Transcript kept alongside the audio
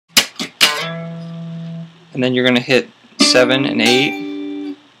and then you're going to hit 7 and 8.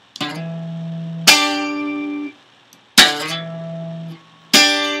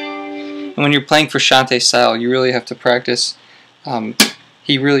 And when you're playing Frusciante style, you really have to practice.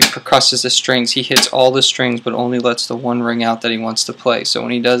 He really percusses the strings. He hits all the strings, but only lets the one ring out that he wants to play. So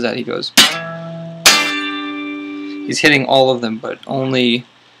when he does that, he goes. He's hitting all of them, but only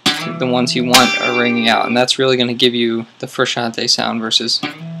the ones you want are ringing out, and that's really going to give you the Frusciante sound versus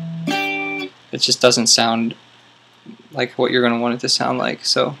it just doesn't sound like what you're going to want it to sound like.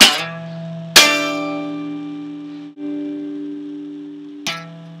 So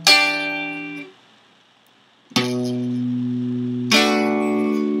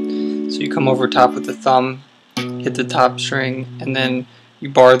you come over top with the thumb, hit the top string, and then you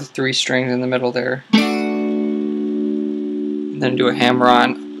bar the 3 strings in the middle there. Then do a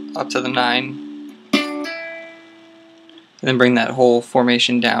hammer-on up to the 9, and then bring that whole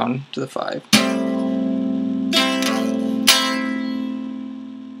formation down to the 5.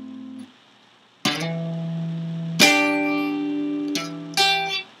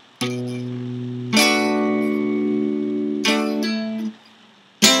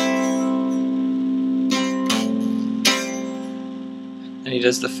 And he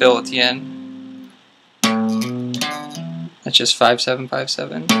does the fill at the end. That's just 5/7,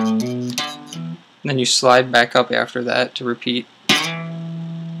 5/7. And then you slide back up after that to repeat.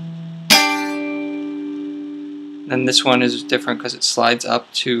 Then this one is different because it slides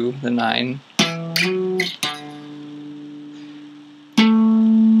up to the 9.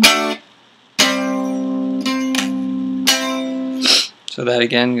 So that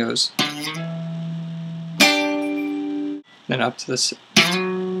again goes. Then up to the.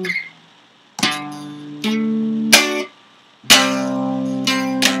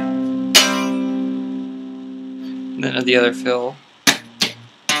 And then the other fill.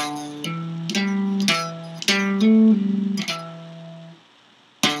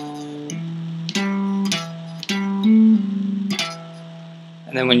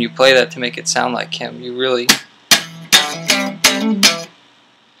 And then when you play that to make it sound like him, you really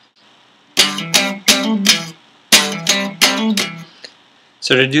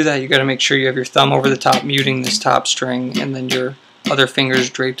so to do that, you got to make sure you have your thumb over the top muting this top string, and then your other fingers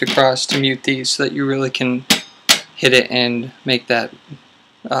draped across to mute these, so that you really can hit it and make that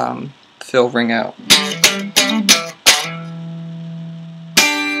fill ring out.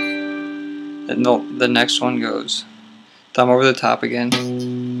 And the next one goes thumb over the top again,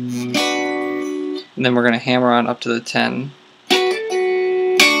 and then we're going to hammer on up to the 10.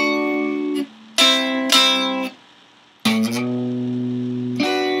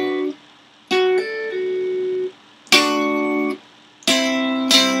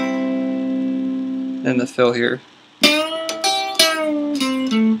 Then the fill here.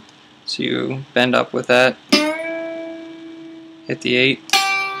 So you bend up with that, hit the 8,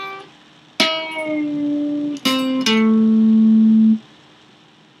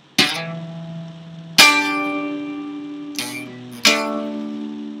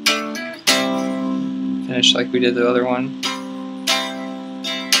 finish like we did the other one.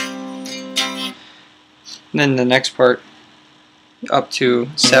 And then the next part, up to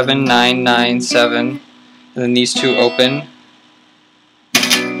 7, 9, 9, 7, and then these two open.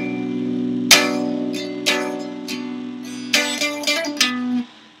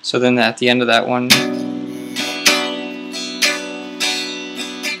 So then at the end of that one,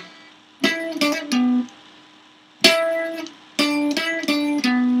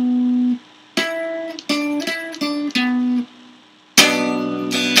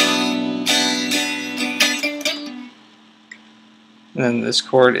 and then this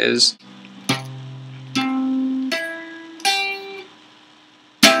chord is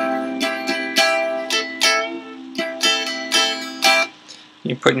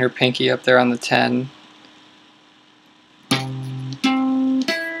you're putting your pinky up there on the 10.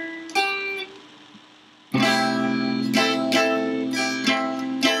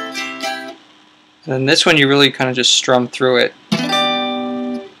 And then this one you really kind of just strum through it.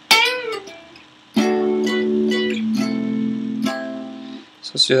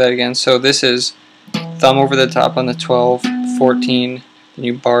 So let's do that again. So this is thumb over the top on the 12, 14, then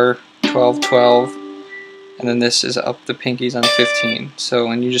you bar 12, 12, and then this is up the pinkies on 15. So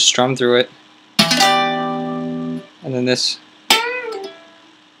when you just strum through it, and then this,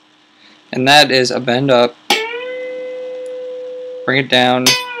 and that is a bend up, bring it down,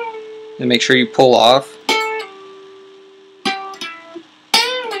 and make sure you pull off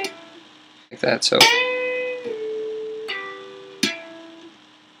like that. So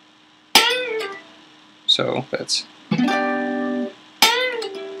that's,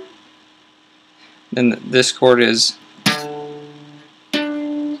 Then this chord is,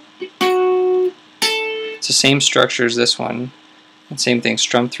 it's the same structure as this one, and same thing,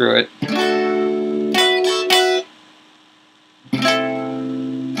 strum through it.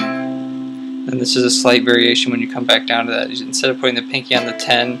 And this is a slight variation when you come back down to that. Instead of putting the pinky on the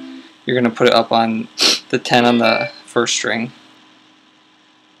 10, you're going to put it up on the 10 on the first string.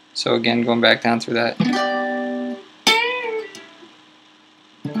 So again, going back down through that.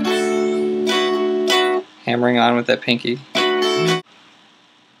 Hammering on with that pinky.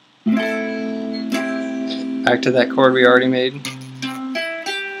 Back to that chord we already made.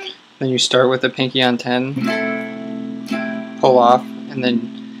 Then you start with the pinky on 10, pull off, and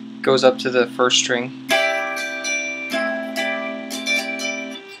then it goes up to the first string.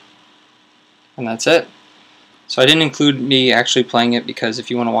 And that's it. So I didn't include me actually playing it because if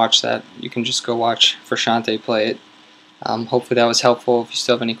you want to watch that, you can just go watch Frusciante play it. Hopefully that was helpful. If you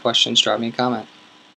still have any questions, drop me a comment.